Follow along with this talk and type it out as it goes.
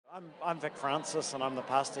I'm Vic Francis, and I'm the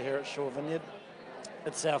pastor here at Shore Vineyard.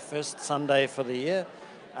 It's our first Sunday for the year,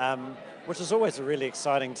 which is always a really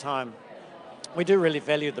exciting time. We do really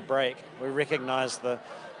value the break. We recognise the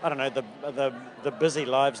busy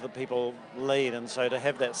lives that people lead, and so to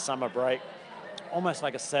have that summer break, almost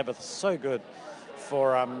like a Sabbath, is so good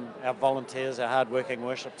for our volunteers, our hard-working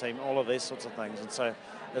worship team, all of these sorts of things. And so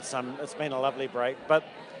it's been a lovely break, but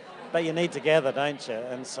you need to gather, don't you?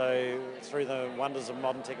 And so through the wonders of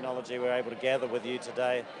modern technology, we're able to gather with you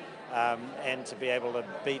today and to be able to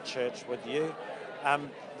be church with you.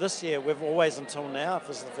 This year, we've always, until now, if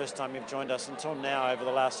this is the first time you've joined us, until now, over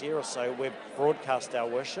the last year or so, we've broadcast our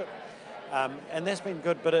worship. And that's been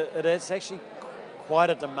good, but it's actually quite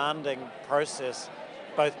a demanding process,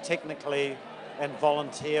 both technically and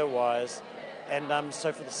volunteer-wise. And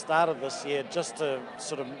so for the start of this year, just to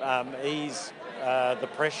sort of ease the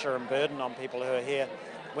pressure and burden on people who are here,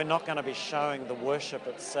 we're not going to be showing the worship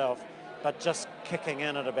itself, but just kicking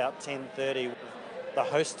in at about 10:30 with the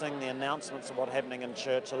hosting, the announcements of what's happening in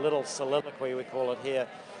church, a little soliloquy, we call it here,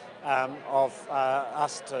 of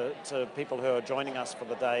us to people who are joining us for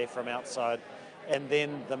the day from outside, and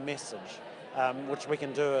then the message, which we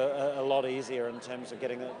can do a lot easier in terms of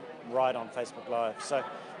getting it right on Facebook Live. So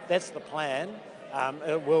that's the plan.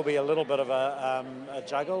 It will be a little bit of a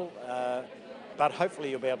juggle, but hopefully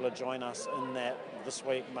you'll be able to join us in that this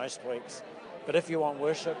week, most weeks. But if you want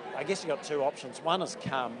worship, I guess you've got two options. One is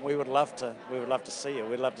come. We would love to see you.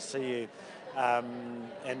 We'd love to see you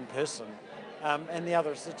in person. And the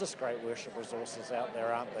other is there's just great worship resources out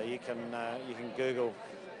there, aren't there? You can Google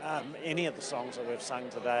any of the songs that we've sung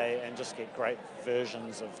today and just get great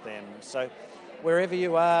versions of them. So wherever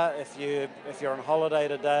you are, if you're on holiday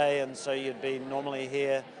today and so you'd be normally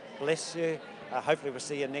here, bless you. Hopefully we'll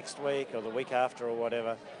see you next week or the week after or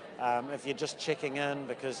whatever. If you're just checking in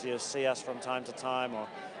because you see us from time to time, or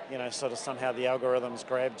sort of somehow the algorithms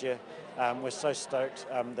grabbed you, we're so stoked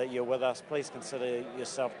that you're with us. Please consider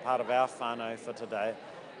yourself part of our whānau for today,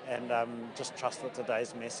 and just trust that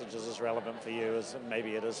today's message is as relevant for you as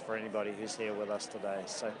maybe it is for anybody who's here with us today.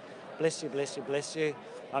 So bless you, bless you, bless you.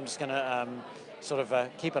 I'm just going to sort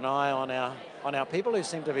of keep an eye on our people who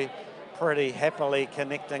seem to be pretty happily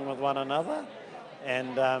connecting with one another,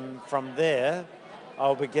 and from there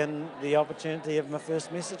I'll begin the opportunity of my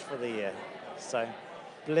first message for the year. So,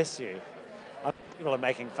 bless you. People are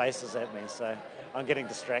making faces at me, so I'm getting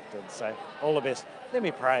distracted. So, all the best. Let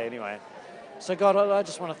me pray anyway. So, God, I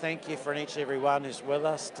just want to thank you for each and every one who's with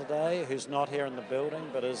us today, who's not here in the building,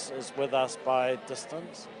 but is with us by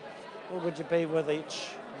distance. Lord, would you be with each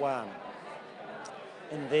one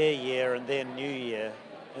in their year, in their new year,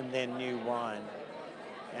 in their new wine.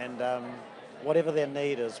 And whatever their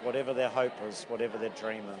need is, whatever their hope is, whatever their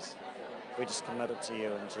dream is, we just commit it to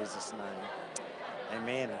you in Jesus' name.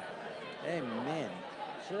 Amen. Amen.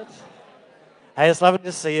 Shit. Hey, it's lovely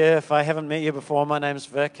to see you. If I haven't met you before, my name's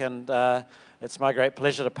Vic, and it's my great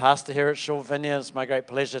pleasure to pastor here at Shore Vineyard. It's my great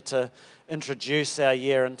pleasure to introduce our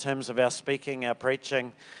year in terms of our speaking, our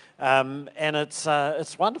preaching, and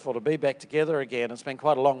it's wonderful to be back together again. It's been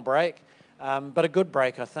quite a long break, but a good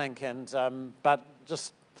break, I think, and but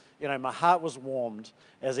just my heart was warmed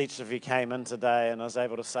as each of you came in today, and I was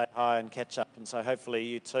able to say hi and catch up, and so hopefully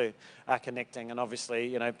you too are connecting. And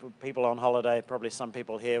obviously, people on holiday, probably some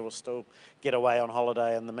people here will still get away on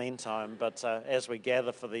holiday in the meantime, but as we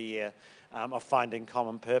gather for the year of finding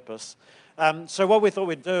common purpose. So what we thought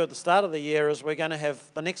we'd do at the start of the year is we're going to have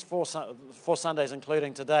the next four Sundays,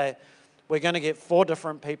 including today, we're going to get 4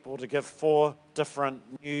 different people to give 4 different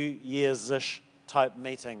New Year's-ish type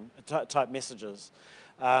messages.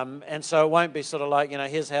 And so it won't be sort of like,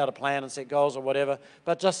 here's how to plan and set goals or whatever,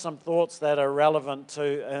 but just some thoughts that are relevant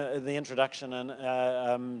to the introduction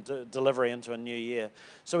and delivery into a new year.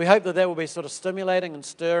 So we hope that will be sort of stimulating and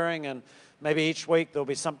stirring, and maybe each week there'll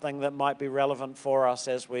be something that might be relevant for us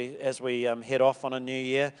as we head off on a new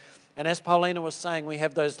year. And as Paulina was saying, we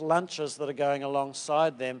have those lunches that are going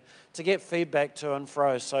alongside them to get feedback to and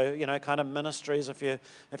fro. So, kind of ministries, if you're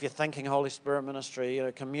thinking Holy Spirit ministry,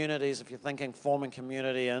 communities, if you're thinking forming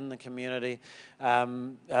community in the community,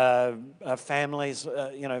 families,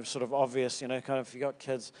 sort of obvious, kind of if you've got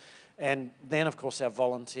kids, and then, of course, our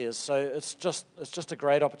volunteers. So it's just a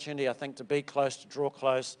great opportunity, I think, to be close, to draw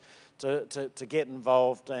close, to get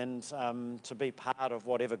involved and to be part of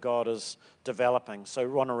whatever God is developing. So we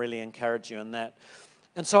want to really encourage you in that.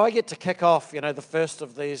 And so I get to kick off, the first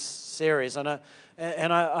of these series, and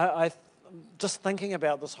I just thinking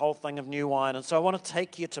about this whole thing of new wine. And so I want to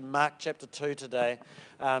take you to Mark chapter 2 today.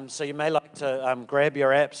 So you may like to grab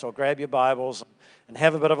your apps or grab your Bibles and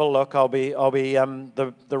have a bit of a look.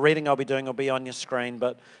 The reading I'll be doing will be on your screen,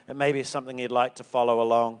 but it may be something you'd like to follow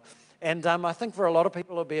along. And I think for a lot of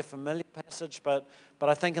people it'll be a familiar passage, but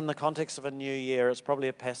I think in the context of a new year, it's probably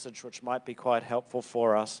a passage which might be quite helpful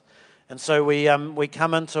for us. And so we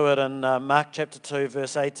come into it in Mark chapter 2,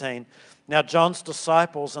 verse 18. Now John's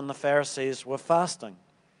disciples and the Pharisees were fasting.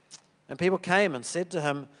 And people came and said to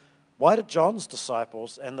him, "Why did John's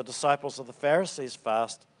disciples and the disciples of the Pharisees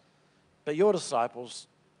fast, but your disciples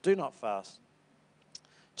do not fast?"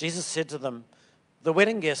 Jesus said to them, "The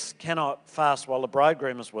wedding guests cannot fast while the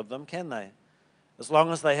bridegroom is with them, can they? As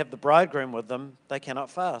long as they have the bridegroom with them, they cannot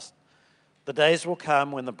fast. The days will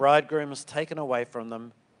come when the bridegroom is taken away from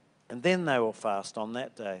them, and then they will fast on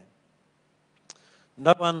that day.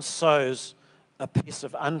 No one sews a piece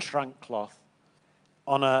of unshrunk cloth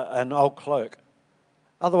on an old cloak.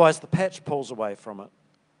 Otherwise the patch pulls away from it.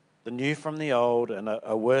 The new from the old, and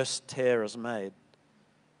a worse tear is made.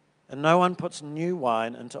 And no one puts new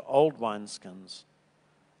wine into old wineskins.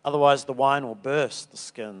 Otherwise the wine will burst the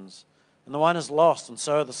skins, and the wine is lost, and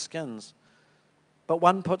so are the skins. But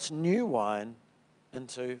one puts new wine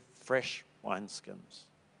into fresh wineskins."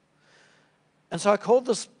 And so I called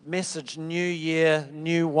this message "New Year,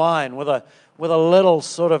 New Wine" with a little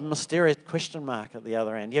sort of mysterious question mark at the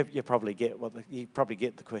other end. You probably get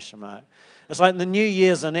the question mark. It's like the new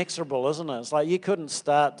year's inexorable, isn't it? It's like you couldn't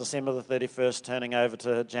start December the 31st turning over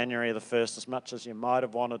to January the 1st as much as you might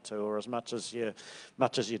have wanted to, or as much as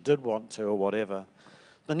you did want to, or whatever.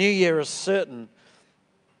 The new year is certain.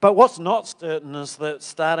 But what's not certain is that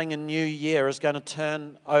starting a new year is going to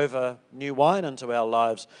turn over new wine into our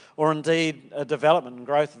lives, or indeed a development and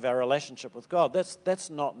growth of our relationship with God. That's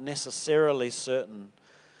not necessarily certain.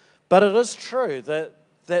 But it is true that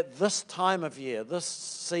this time of year, this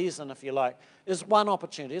season, if you like, is one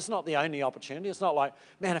opportunity. It's not the only opportunity. It's not like,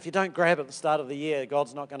 man, if you don't grab it at the start of the year,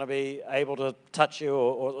 God's not going to be able to touch you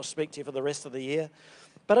or speak to you for the rest of the year.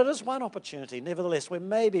 But it is one opportunity, nevertheless, where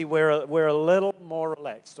maybe we're a little more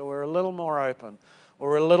relaxed, or we're a little more open, or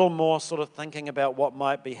we're a little more sort of thinking about what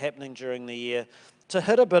might be happening during the year, to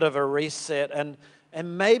hit a bit of a reset and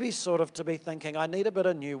maybe sort of to be thinking, I need a bit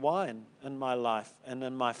of new wine in my life and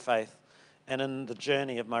in my faith and in the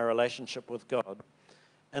journey of my relationship with God.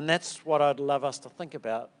 And that's what I'd love us to think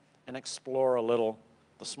about and explore a little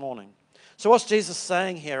this morning. So what's Jesus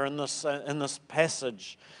saying here in this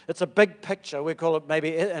passage? It's a big picture. We call it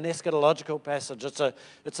maybe an eschatological passage.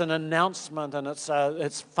 It's an announcement, and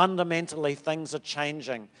it's fundamentally things are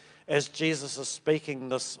changing as Jesus is speaking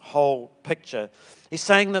this whole picture. He's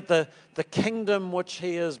saying that the kingdom which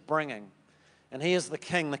he is bringing, and he is the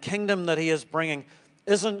king, the kingdom that he is bringing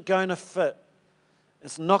isn't going to fit.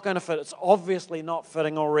 It's not going to fit. It's obviously not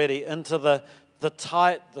fitting already into the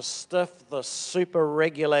tight, the stiff, the super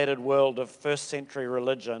regulated world of first century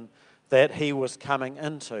religion that he was coming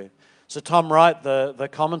into. So Tom Wright, the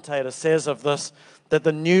commentator, says of this that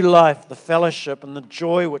the new life, the fellowship, and the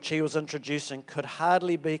joy which he was introducing could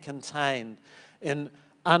hardly be contained in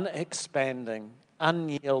unexpanding,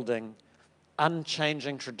 unyielding,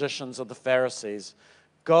 unchanging traditions of the Pharisees.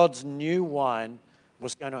 God's new wine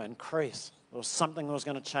was going to increase. There was something that was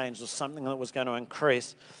going to change. There was something that was going to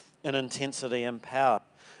increase in intensity and power.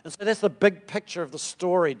 And so that's the big picture of the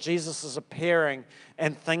story. Jesus is appearing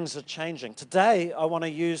and things are changing. Today, I want to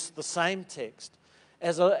use the same text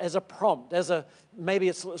as a prompt, maybe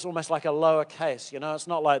it's almost like a lowercase, it's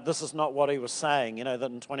not like this is not what he was saying, that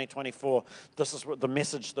in 2024, this is what the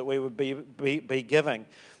message that we would be giving.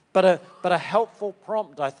 But a helpful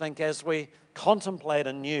prompt, I think, as we contemplate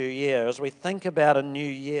a new year, as we think about a new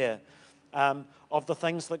year, of the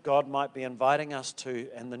things that God might be inviting us to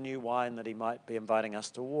and the new wine that he might be inviting us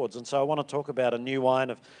towards. And so I want to talk about a new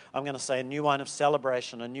wine a new wine of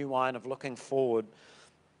celebration, a new wine of looking forward,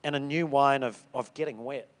 and a new wine of getting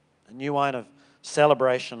wet, a new wine of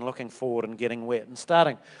celebration, looking forward and getting wet. And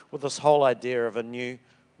starting with this whole idea of a new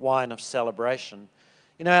wine of celebration.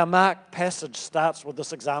 Our Mark passage starts with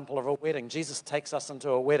this example of a wedding. Jesus takes us into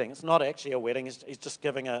a wedding. It's not actually a wedding, he's just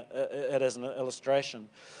giving it as an illustration.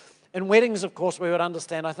 In weddings, of course, we would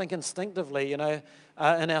understand, I think instinctively, in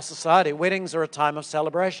our society, weddings are a time of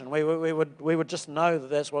celebration. We would just know that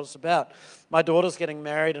that's what it's about. My daughter's getting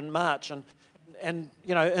married in March, and in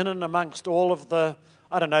and amongst all of the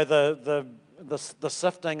the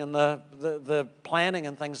sifting and the planning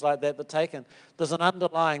and things like that taken, there's an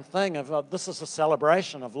underlying thing of this is a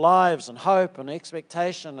celebration of lives and hope and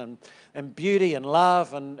expectation and beauty and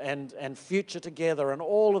love and future together and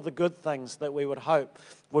all of the good things that we would hope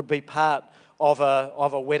would be part of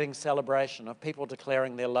a wedding celebration, of people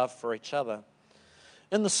declaring their love for each other.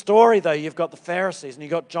 In the story, though, you've got the Pharisees and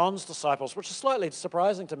you've got John's disciples, which is slightly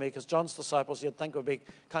surprising to me because John's disciples you'd think would be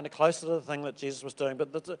kind of closer to the thing that Jesus was doing.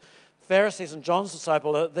 But the Pharisees and John's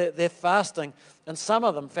disciples, they're fasting, and some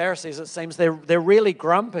of them, Pharisees, it seems, they're really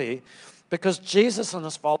grumpy because Jesus and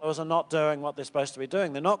his followers are not doing what they're supposed to be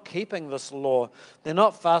doing. They're not keeping this law. They're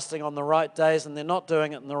not fasting on the right days, and they're not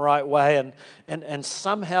doing it in the right way, and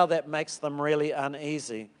somehow that makes them really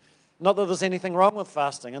uneasy. Not that there's anything wrong with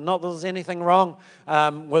fasting, and not that there's anything wrong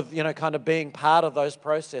with kind of being part of those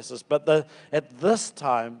processes. But at this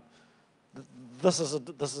time, this is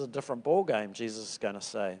a different ball game. Jesus is going to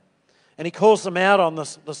say, and he calls them out on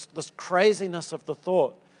this craziness of the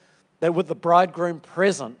thought that with the bridegroom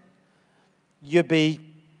present, you'd be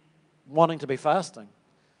wanting to be fasting.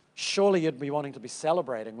 Surely you'd be wanting to be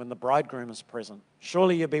celebrating when the bridegroom is present.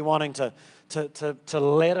 Surely you'd be wanting to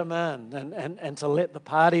let him in and to let the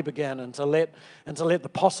party begin and to let the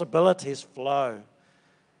possibilities flow.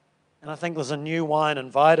 And I think there's a new wine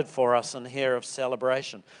invited for us in here of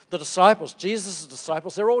celebration. The disciples, Jesus'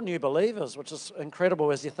 disciples, they're all new believers, which is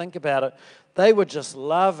incredible as you think about it. They were just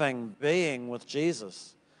loving being with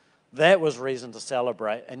Jesus. That was reason to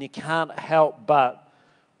celebrate. And you can't help but,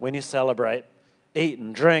 when you celebrate, eat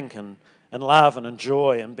and drink and love and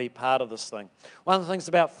enjoy and be part of this thing. One of the things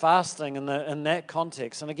about fasting in that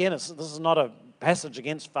context, and again, this is not a passage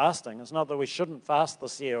against fasting. It's not that we shouldn't fast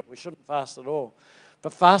this year. We shouldn't fast at all.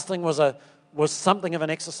 But fasting was something of an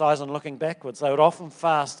exercise in looking backwards. They would often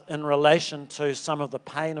fast in relation to some of the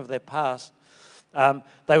pain of their past.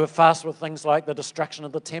 They would fast with things like the destruction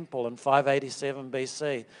of the temple in 587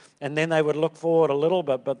 BC, and then they would look forward a little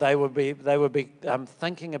bit, but they would be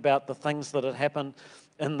thinking about the things that had happened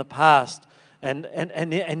in the past, and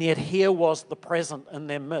yet here was the present in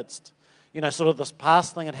their midst. Sort of this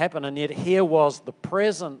past thing had happened, and yet here was the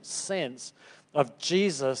present sense of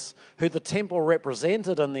Jesus, who the temple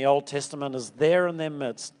represented in the Old Testament, is there in their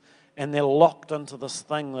midst, and they're locked into this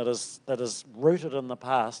thing that is rooted in the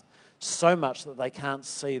past, so much that they can't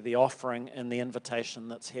see the offering and the invitation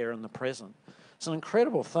that's here in the present. It's an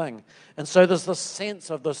incredible thing. And so there's this sense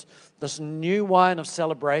of this new wine of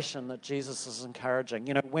celebration that Jesus is encouraging.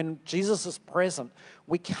 When Jesus is present,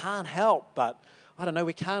 we can't help but,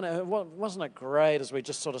 wasn't it great as we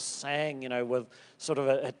just sort of sang, with sort of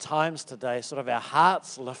at times today, sort of our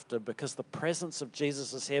hearts lifted because the presence of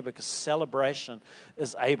Jesus is here, because celebration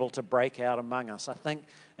is able to break out among us. I think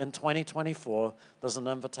in 2024, there's an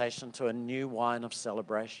invitation to a new wine of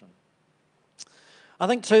celebration. I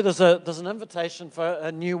think too, there's an invitation for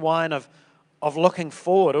a new wine of looking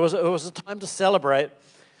forward. It was a time to celebrate,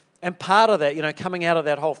 and part of that, coming out of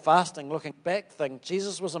that whole fasting, looking back thing,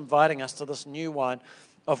 Jesus was inviting us to this new wine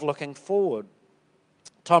of looking forward.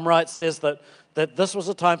 Tom Wright says that this was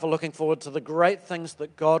a time for looking forward to the great things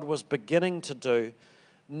that God was beginning to do,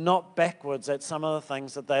 not backwards at some of the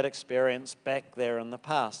things that they'd experienced back there in the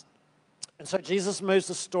past. And so Jesus moves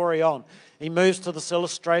the story on. He moves to this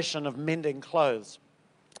illustration of mending clothes,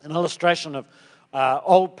 an illustration of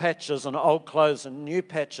old patches and old clothes and new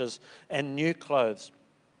patches and new clothes.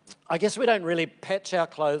 I guess we don't really patch our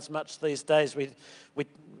clothes much these days. We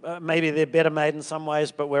maybe they're better made in some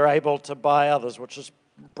ways, but we're able to buy others, which is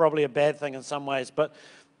probably a bad thing in some ways. But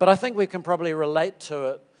I think we can probably relate to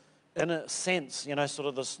it in a sense, sort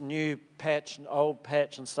of this new patch and old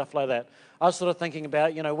patch and stuff like that. I was sort of thinking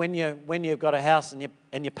about, when you've got a house and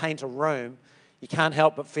you paint a room, you can't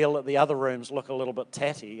help but feel that the other rooms look a little bit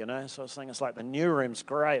tatty, So I was thinking, it's like the new room's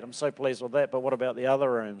great. I'm so pleased with that, but what about the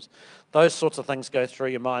other rooms? Those sorts of things go through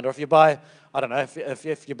your mind. Or if you buy,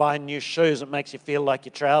 if you buy new shoes, it makes you feel like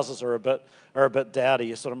your trousers are a bit dowdy.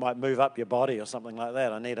 You sort of might move up your body or something like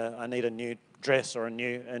that. I need a new dress or a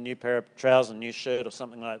new pair of trousers, a new shirt or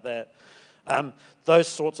something like that. Those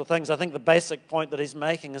sorts of things. I think the basic point that he's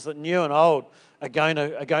making is that new and old are going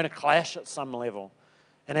to clash at some level.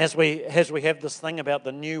 And as we have this thing about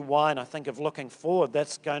the new wine, I think of looking forward,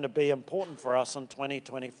 that's going to be important for us in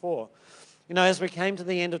 2024. As we came to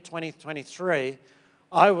the end of 2023,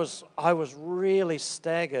 I was really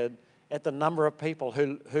staggered at the number of people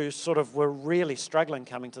who sort of were really struggling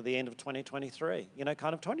coming to the end of 2023.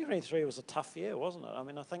 2023 was a tough year, wasn't it? I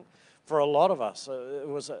mean, I think for a lot of us, it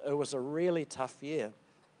was a really tough year,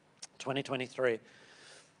 2023.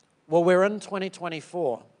 Well, we're in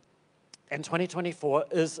 2024. And 2024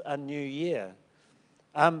 is a new year.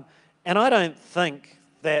 And I don't think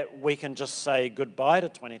that we can just say goodbye to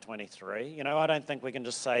 2023. You know, I don't think we can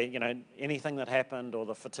just say, you know, anything that happened or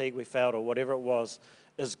the fatigue we felt or whatever it was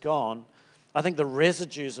is gone. I think the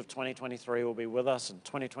residues of 2023 will be with us in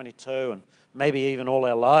 2022 and maybe even all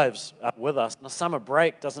our lives are with us. And the summer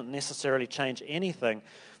break doesn't necessarily change anything,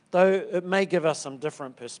 though it may give us some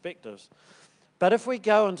different perspectives. But if we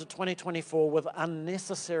go into 2024 with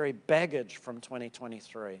unnecessary baggage from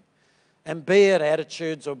 2023, and be it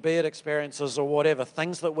attitudes or be it experiences or whatever,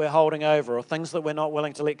 things that we're holding over or things that we're not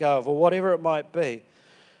willing to let go of or whatever it might be,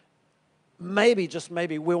 maybe, just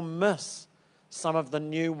maybe, we'll miss some of the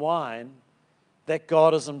new wine that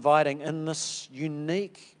God is inviting in this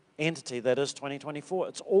unique entity that is 2024.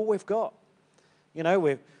 It's all we've got. You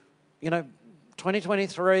know,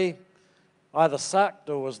 2023 either sucked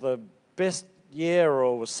or was the best year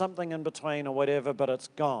or was something in between or whatever, but it's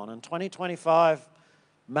gone. And 2025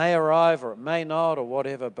 may arrive or it may not or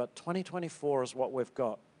whatever, but 2024 is what we've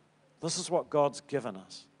got. This is what God's given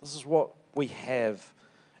us. This is what we have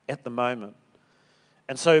at the moment.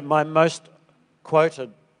 And so my most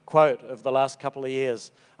quoted quote of the last couple of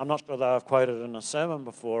years, I'm not sure that I've quoted in a sermon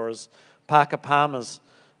before, is Parker Palmer's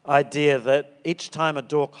idea that each time a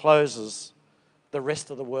door closes, the rest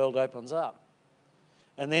of the world opens up.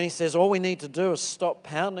 And then he says, all we need to do is stop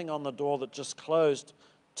pounding on the door that just closed,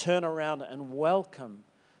 turn around and welcome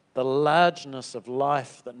the largeness of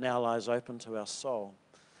life that now lies open to our soul.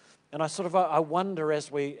 And I wonder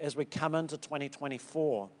as we come into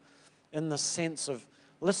 2024, in the sense of,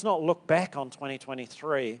 let's not look back on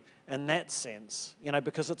 2023 in that sense, you know,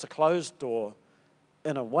 because it's a closed door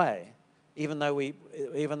in a way, even though we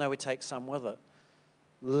take some with it,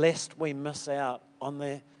 lest we miss out on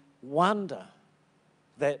the wonder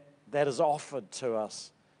that is offered to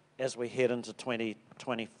us as we head into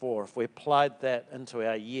 2024. If we applied that into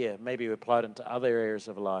our year, maybe we applied it into other areas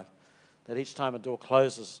of life, that each time a door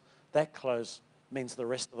closes, that close means the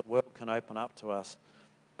rest of the world can open up to us.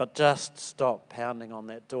 But just stop pounding on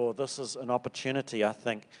that door. This is an opportunity, I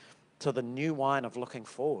think, to the new wine of looking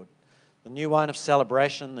forward, the new wine of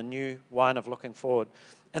celebration, the new wine of looking forward.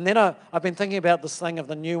 And then I've been thinking about this thing of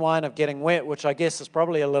the new wine of getting wet, which I guess is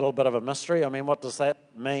probably a little bit of a mystery. I mean, what does that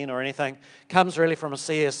mean or anything? Comes really from a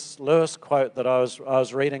C.S. Lewis quote that I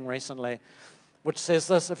was reading recently, which says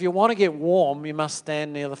this: if you want to get warm, you must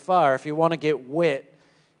stand near the fire. If you want to get wet,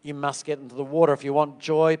 you must get into the water. If you want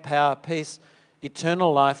joy, power, peace,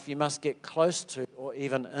 eternal life, you must get close to or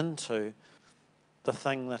even into the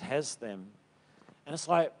thing that has them. And it's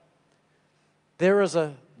like there is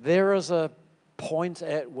a point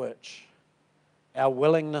at which our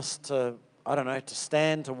willingness to, to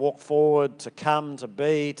stand, to walk forward, to come, to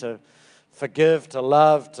be, to forgive, to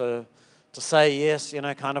love, to say yes,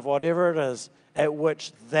 kind of whatever it is, at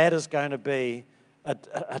which that is going to be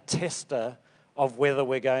a tester of whether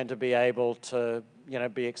we're going to be able to,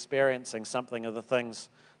 be experiencing something of the things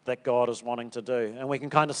that God is wanting to do. And we can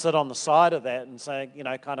kind of sit on the side of that and say,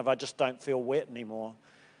 I just don't feel wet anymore.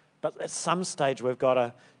 But at some stage we've got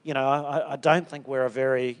to, I don't think we're a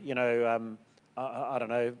very, I don't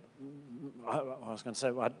know, I was going to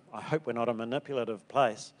say, I hope we're not a manipulative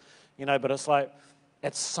place, but it's like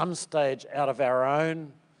at some stage out of our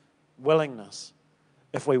own willingness,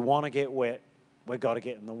 if we want to get wet, we've got to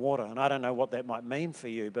get in the water. And I don't know what that might mean for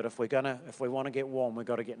you, but if we want to get warm, we've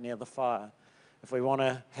got to get near the fire. If we want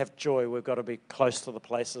to have joy, we've got to be close to the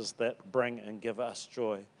places that bring and give us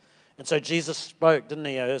joy. And so Jesus spoke, didn't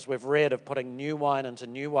he, as we've read, of putting new wine into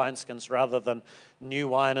new wineskins rather than new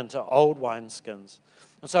wine into old wineskins.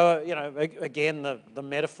 And so, again, the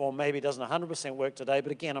metaphor maybe doesn't 100% work today,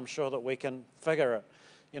 but again, I'm sure that we can figure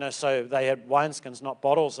it. So they had wineskins, not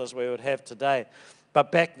bottles, as we would have today.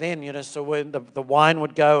 But back then, so when the wine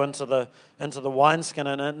would go into the wineskin,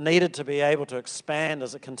 and it needed to be able to expand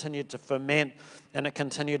as it continued to ferment and it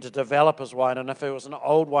continued to develop as wine. And if it was an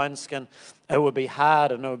old wineskin, it would be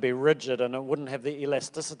hard and it would be rigid and it wouldn't have the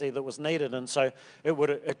elasticity that was needed. And so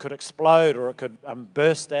it could explode or it could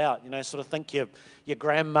burst out. Sort of think your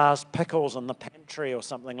grandma's pickles in the pantry or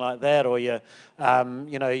something like that, or your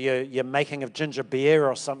making of ginger beer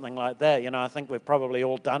or something like that. I think we've probably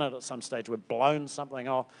all done it at some stage. We've blown something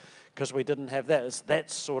off because we didn't have that. It's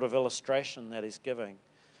that sort of illustration that he's giving.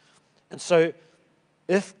 And so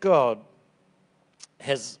if God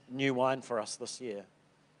has new wine for us this year,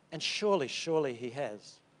 and surely he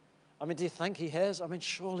has. I mean, do you think he has? I mean,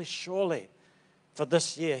 surely for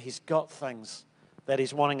this year he's got things that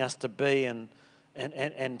he's wanting us to be and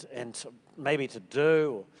maybe to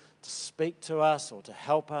do or to speak to us or to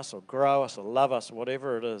help us or grow us or love us or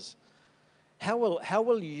whatever it is. How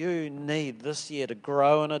will you need this year to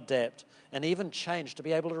grow and adapt and even change to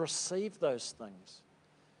be able to receive those things?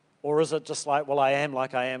 Or is it just like, well, I am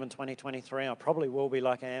like I am in 2023, I probably will be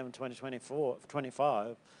like I am in 2024,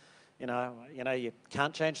 25. You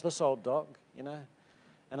can't change this old dog, And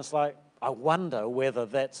it's like, I wonder whether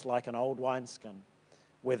that's like an old wineskin,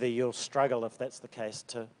 whether you'll struggle, if that's the case,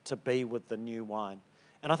 to be with the new wine.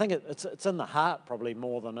 And I think it's in the heart probably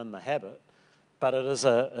more than in the habit, but it is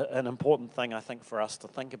an important thing, I think, for us to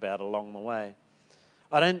think about along the way.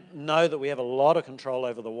 I don't know that we have a lot of control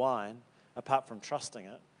over the wine, apart from trusting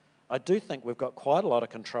it. I do think we've got quite a lot of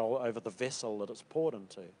control over the vessel that it's poured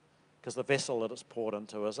into, because the vessel that it's poured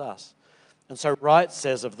into is us. And so Wright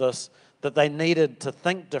says of this that they needed to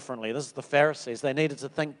think differently. This is the Pharisees. They needed to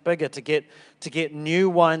think bigger to get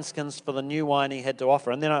new wineskins for the new wine he had to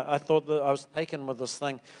offer. And then I thought that I was taken with this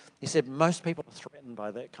thing. He said most people are threatened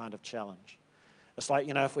by that kind of challenge. It's like,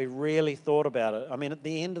 if we really thought about it. I mean, at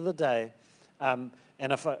the end of the day, and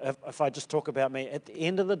if I just talk about me, at the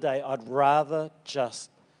end of the day, I'd rather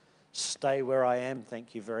just stay where I am,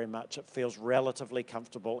 thank you very much. It feels relatively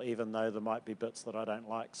comfortable, even though there might be bits that I don't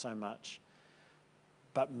like so much.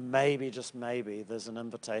 But maybe, just maybe, there's an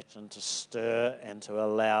invitation to stir and to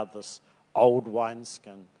allow this old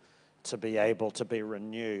wineskin to be able to be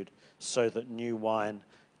renewed so that new wine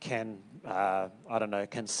can,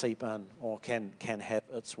 can seep in or can have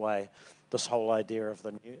its way. This whole idea of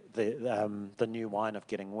the new wine of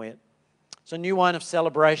getting wet. So new wine of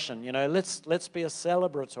celebration, let's be a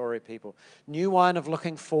celebratory people. New wine of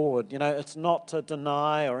looking forward, it's not to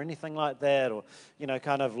deny or anything like that, or,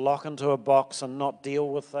 kind of lock into a box and not deal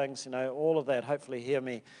with things, all of that. Hopefully hear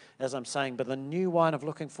me as I'm saying, but the new wine of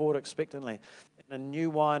looking forward expectantly, a new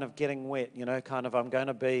wine of getting wet, I'm going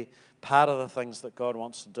to be part of the things that God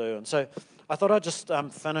wants to do. And so I thought I'd just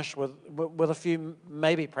finish with a few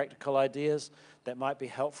maybe practical ideas that might be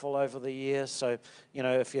helpful over the year. So,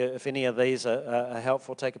 if any of these are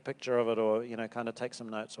helpful, take a picture of it or, kind of take some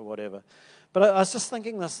notes or whatever. But I was just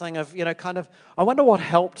thinking this thing of, I wonder what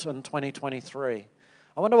helped in 2023.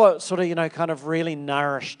 I wonder what sort of, kind of really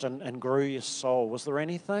nourished and grew your soul. Was there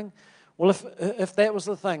anything? Well, if that was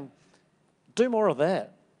the thing, do more of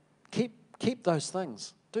that. Keep those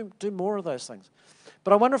things. Do more of those things.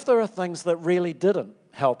 But I wonder if there are things that really didn't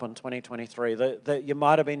help in 2023 that you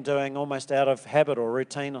might have been doing almost out of habit or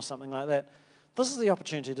routine or something like that. This is the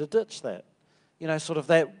opportunity to ditch that. Sort of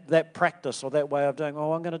that practice or that way of doing,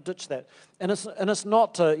 I'm going to ditch that. And it's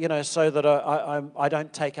not to, so that I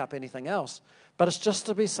don't take up anything else. But it's just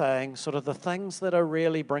to be saying sort of the things that are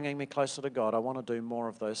really bringing me closer to God, I want to do more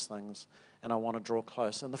of those things and I want to draw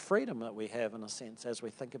close. And the freedom that we have, in a sense, as we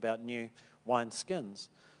think about new wine skins,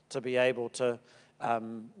 to be able to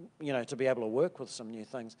to be able to work with some new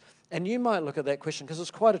things. And you might look at that question, because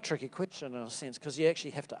it's quite a tricky question in a sense, because you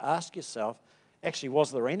actually have to ask yourself, actually,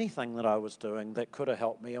 was there anything that I was doing that could have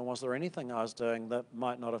helped me, and was there anything I was doing that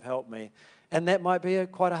might not have helped me? And that might be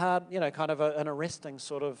quite a hard, kind of an arresting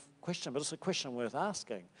sort of question, but it's a question worth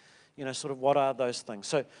asking. Sort of what are those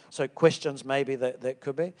things? So questions maybe that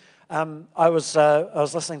could be. I was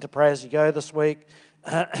listening to Pray As You Go this week,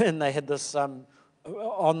 and they had this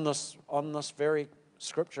on this very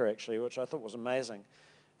scripture actually, which I thought was amazing.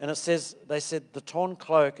 And they said the torn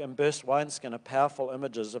cloak and burst wineskin are powerful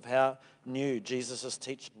images of how new Jesus'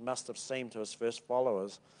 teaching must have seemed to his first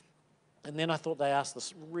followers. And then I thought they asked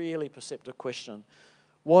this really perceptive question: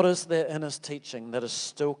 what is there in his teaching that is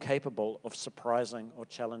still capable of surprising or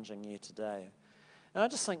challenging you today? And I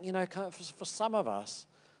just think, for some of us,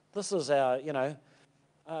 this is our,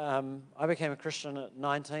 I became a Christian at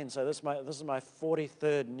 19, so this is my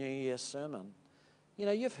 43rd New Year sermon.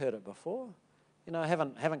 You've heard it before. I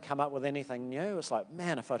haven't come up with anything new. It's like,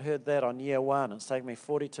 man, if I'd heard that on year one, it's taken me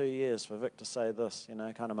 42 years for Vic to say this,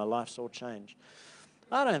 kind of my life's all changed.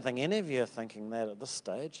 I don't think any of you are thinking that at this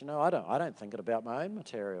stage. I don't think it about my own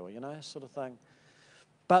material, sort of thing.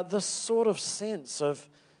 But this sort of sense of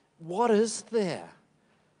what is there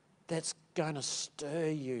that's going to stir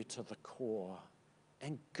you to the core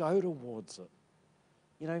and go towards it,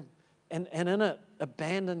 and in it,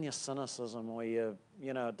 abandon your cynicism or your,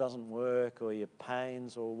 it doesn't work, or your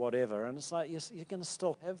pains or whatever. And it's like you're going to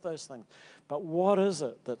still have those things. But what is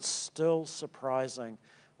it that's still surprising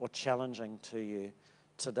or challenging to you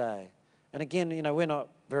today? And again, we're not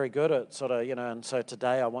very good at sort of, and so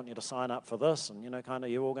today I want you to sign up for this, and, kind of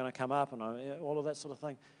you're all going to come up and all of that sort of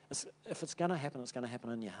thing. If it's going to happen, it's going to happen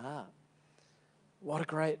in your heart. What a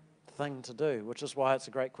great thing to do, which is why it's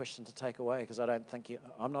a great question to take away, because I don't think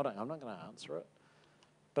I'm not going to answer it,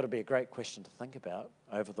 but it'd be a great question to think about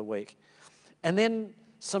over the week. And then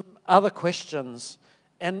some other questions,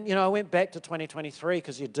 And I went back to 2023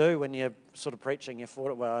 because you do when you're sort of preaching your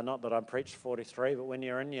 40, well, not that I preached 43, but when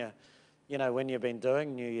you're in your, when you've been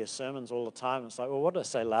doing New Year sermons all the time, it's like, well, what did I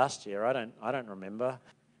say last year? I don't remember.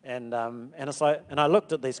 And it's like, and I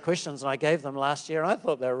looked at these questions and I gave them last year, and I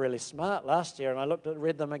thought they were really smart last year, and I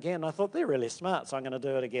read them again, and I thought they're really smart, so I'm going to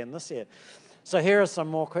do it again this year. So here are some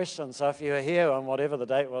more questions. So if you were here on whatever the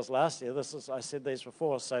date was last year, I said these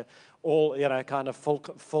before, so all, kind of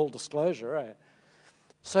full disclosure, right?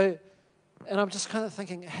 So, and I'm just kind of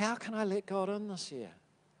thinking, how can I let God in this year?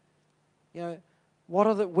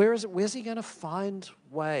 Where's he going to find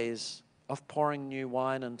ways of pouring new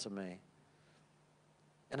wine into me?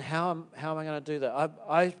 And how am I going to do that?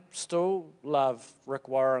 I still love Rick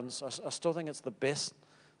Warren's. I still think it's the best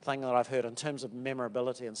thing that I've heard in terms of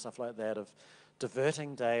memorability and stuff like that, of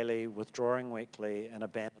diverting daily, withdrawing weekly, and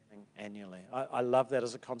abandoning annually. I love that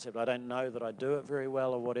as a concept. I don't know that I do it very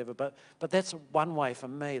well or whatever, but that's one way for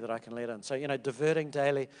me that I can let in. So, diverting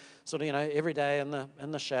daily, sort of, every day in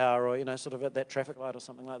the shower, or, sort of at that traffic light or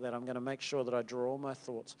something like that, I'm going to make sure that I draw all my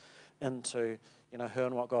thoughts into, who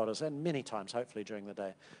and what God is, and many times, hopefully, during the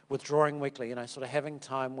day. Withdrawing weekly, sort of having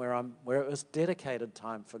time where it was dedicated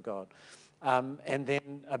time for God. And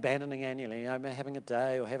then abandoning annually, having a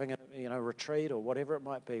day or having a retreat or whatever it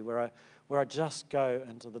might be, where I just go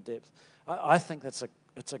into the depth. I think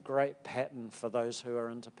it's a great pattern for those who are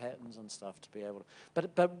into patterns and stuff to be able to.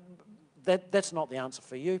 But that's not the answer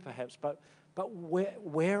for you, perhaps. But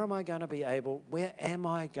where am I going to be able? Where am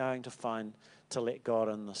I going to find to let God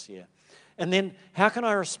in this year? And then how can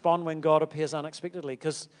I respond when God appears unexpectedly?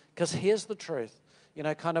 Because here's the truth.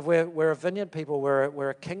 Kind of we're a vineyard people, we're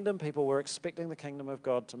a kingdom people, we're expecting the kingdom of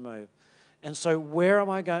God to move. And so where am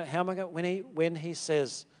I going, how am I going, when he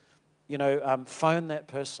says, phone that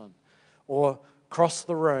person, or cross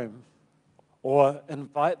the room, or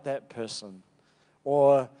invite that person,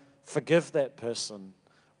 or forgive that person,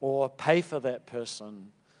 or pay for that person,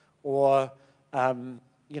 or, I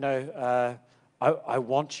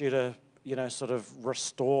want you to, sort of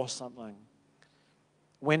restore something.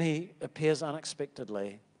 When he appears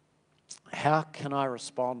unexpectedly, how can I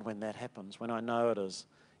respond when that happens, when I know it is?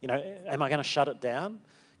 Am I going to shut it down?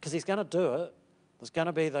 Because he's going to do it. There's going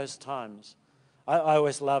to be those times. I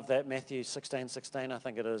always love that Matthew 16:16, I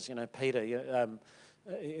think it is. Peter,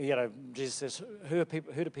 Jesus says, who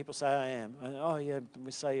do people say I am? And, oh, yeah,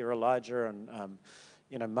 we say you're Elijah and,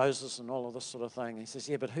 Moses and all of this sort of thing. He says,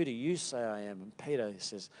 yeah, but who do you say I am? And Peter, he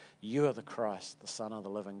says, you are the Christ, the Son of the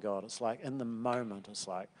living God. It's like in the moment, it's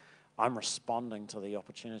like I'm responding to the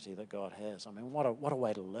opportunity that God has. I mean, what a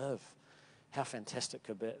way to live. How fantastic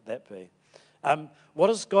could that be? What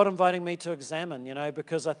is God inviting me to examine?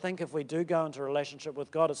 Because I think if we do go into a relationship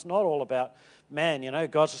with God, it's not all about, man,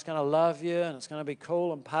 God's just going to love you and it's going to be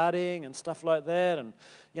cool and partying and stuff like that, and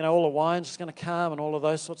all the wine's just going to come and all of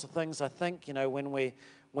those sorts of things. I think when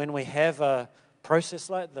we have a process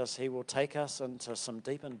like this, He will take us into some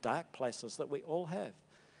deep and dark places that we all have.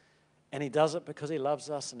 And He does it because He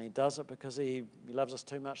loves us, and He does it because He loves us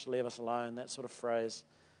too much to leave us alone, that sort of phrase.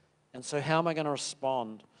 And so how am I going to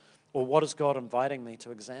respond? Or what is God inviting me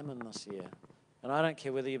to examine this year? And I don't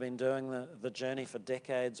care whether you've been doing the journey for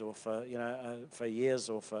decades or for years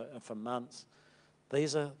or for months.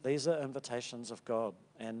 These are invitations of God,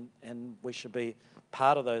 and we should be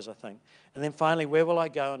part of those, I think. And then finally, where will I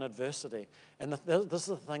go in adversity? And this is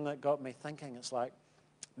the thing that got me thinking. It's like,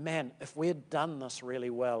 man, if we had done this really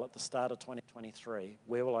well at the start of 2023,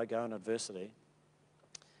 where will I go in adversity?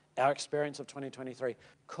 Our experience of 2023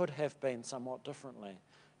 could have been somewhat differently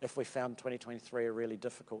if we found 2023 a really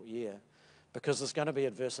difficult year, because there's going to be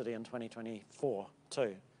adversity in 2024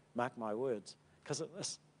 too, mark my words, because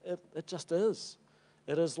it just is.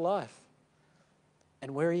 It is life.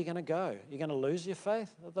 And where are you going to go? Are you going to lose your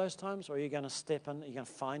faith at those times, or are you going to step in, are you going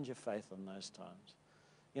to find your faith in those times?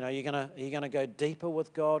 Are you going to go deeper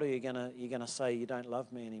with God, or are you going to say you don't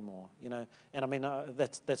love me anymore? And I mean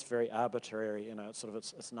that's very arbitrary.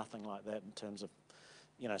 It's nothing like that in terms of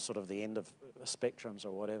sort of the end of spectrums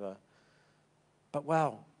or whatever. But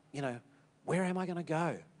wow, where am I going to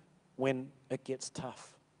go when it gets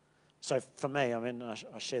tough? So for me, I mean,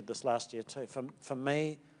 I shared this last year too. For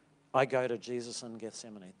me, I go to Jesus in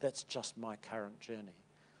Gethsemane. That's just my current journey.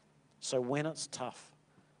 So when it's tough,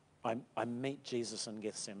 I meet Jesus in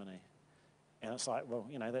Gethsemane. And it's like, well,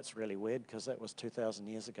 that's really weird because that was 2,000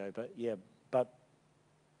 years ago. But yeah, but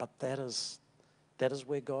that is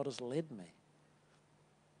where God has led me.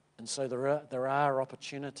 And so there are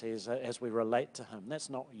opportunities as we relate to Him.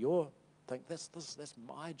 That's not your thing. That's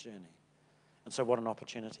my journey. And so what an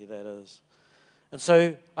opportunity that is. And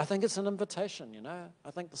so I think it's an invitation, you know.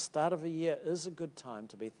 I think the start of a year is a good time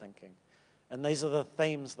to be thinking. And these are the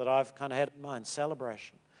themes that I've kind of had in mind.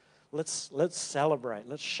 Celebration. Let's celebrate.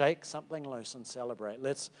 Let's shake something loose and celebrate.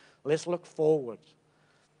 Let's look forward.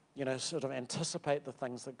 You know, sort of anticipate the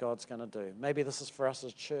things that God's going to do. Maybe this is for us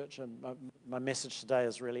as church, and my message today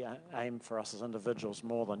is really aimed for us as individuals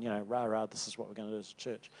more than, you know, rah, this is what we're going to do as a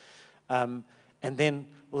church. And then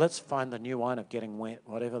let's find the new wine of getting wet,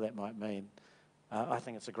 whatever that might mean. I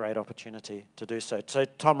think it's a great opportunity to do so. So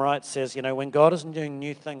Tom Wright says, you know, when God is doing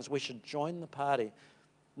new things, we should join the party,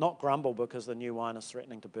 not grumble because the new wine is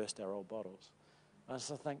threatening to burst our old bottles. I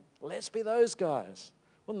just think, let's be those guys.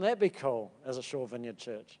 Wouldn't that be cool as a Shore Vineyard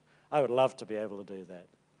church? I would love to be able to do that.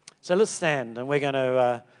 So let's stand, and we're going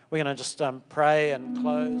to just pray and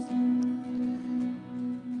close.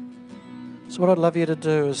 So what I'd love you to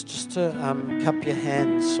do is just to cup your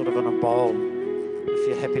hands sort of in a bowl, if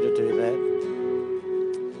you're happy to do that.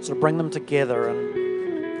 Sort of bring them together,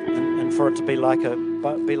 and for it to be like a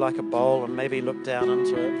bowl, and maybe look down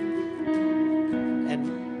into it.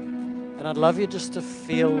 And I'd love you just to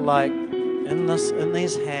feel like in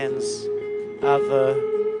these hands are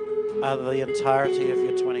the entirety of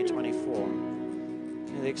your 2024.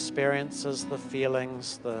 You know, the experiences, the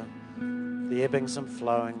feelings, the ebbings and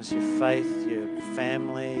flowings, your faith, your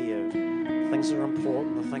family, your things that are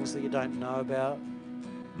important, the things that you don't know about.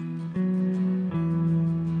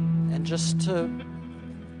 And just to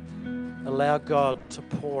allow God to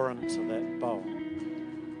pour into that bowl.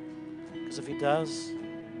 Because if He does,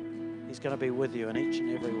 He's going to be with you in each and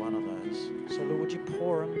every one of those. So Lord, would you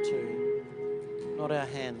pour into not our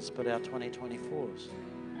hands, but our 2024s?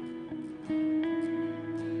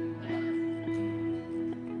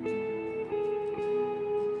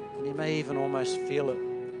 And you may even almost feel it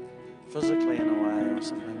physically in a way or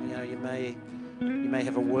something. You know, you may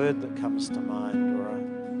have a word that comes to mind,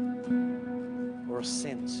 or a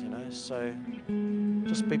sense, you know. So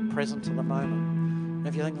just be present to the moment. And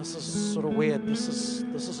if you think this is sort of weird, this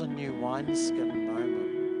is a new wineskin moment.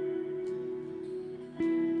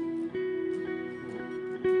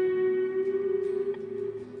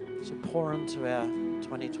 So pour into our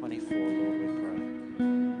 2024, Lord, we pray.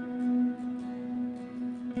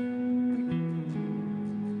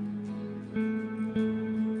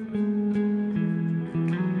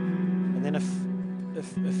 And then if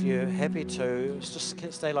you're happy to,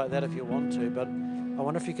 just stay like that if you want to, but I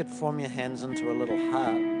wonder if you could form your hands into a little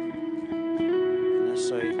heart. You know,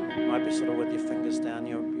 so you might be sort of with your fingers down,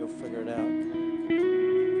 you'll figure it out.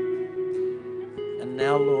 And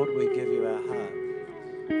now, Lord, we give you our heart.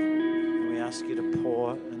 And we ask you to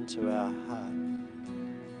pour into our heart.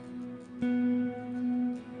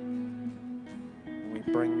 And we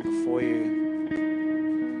bring before you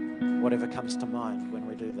whatever comes to mind when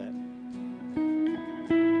we do that.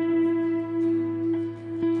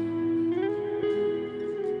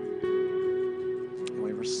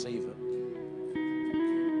 Receive it.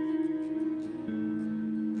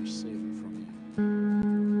 Receive it from you.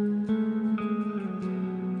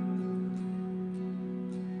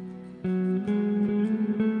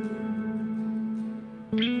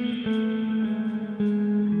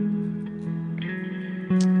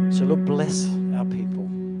 So Lord, bless our people.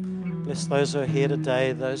 Bless those who are here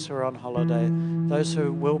today, those who are on holiday, those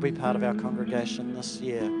who will be part of our congregation this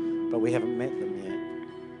year, but we haven't met them yet.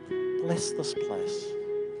 Bless this place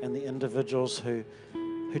and the individuals who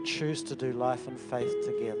choose to do life and faith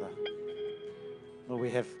together.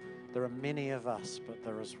 Lord, there are many of us, but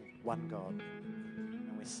there is one God,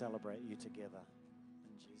 and we celebrate you together.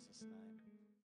 In Jesus' name.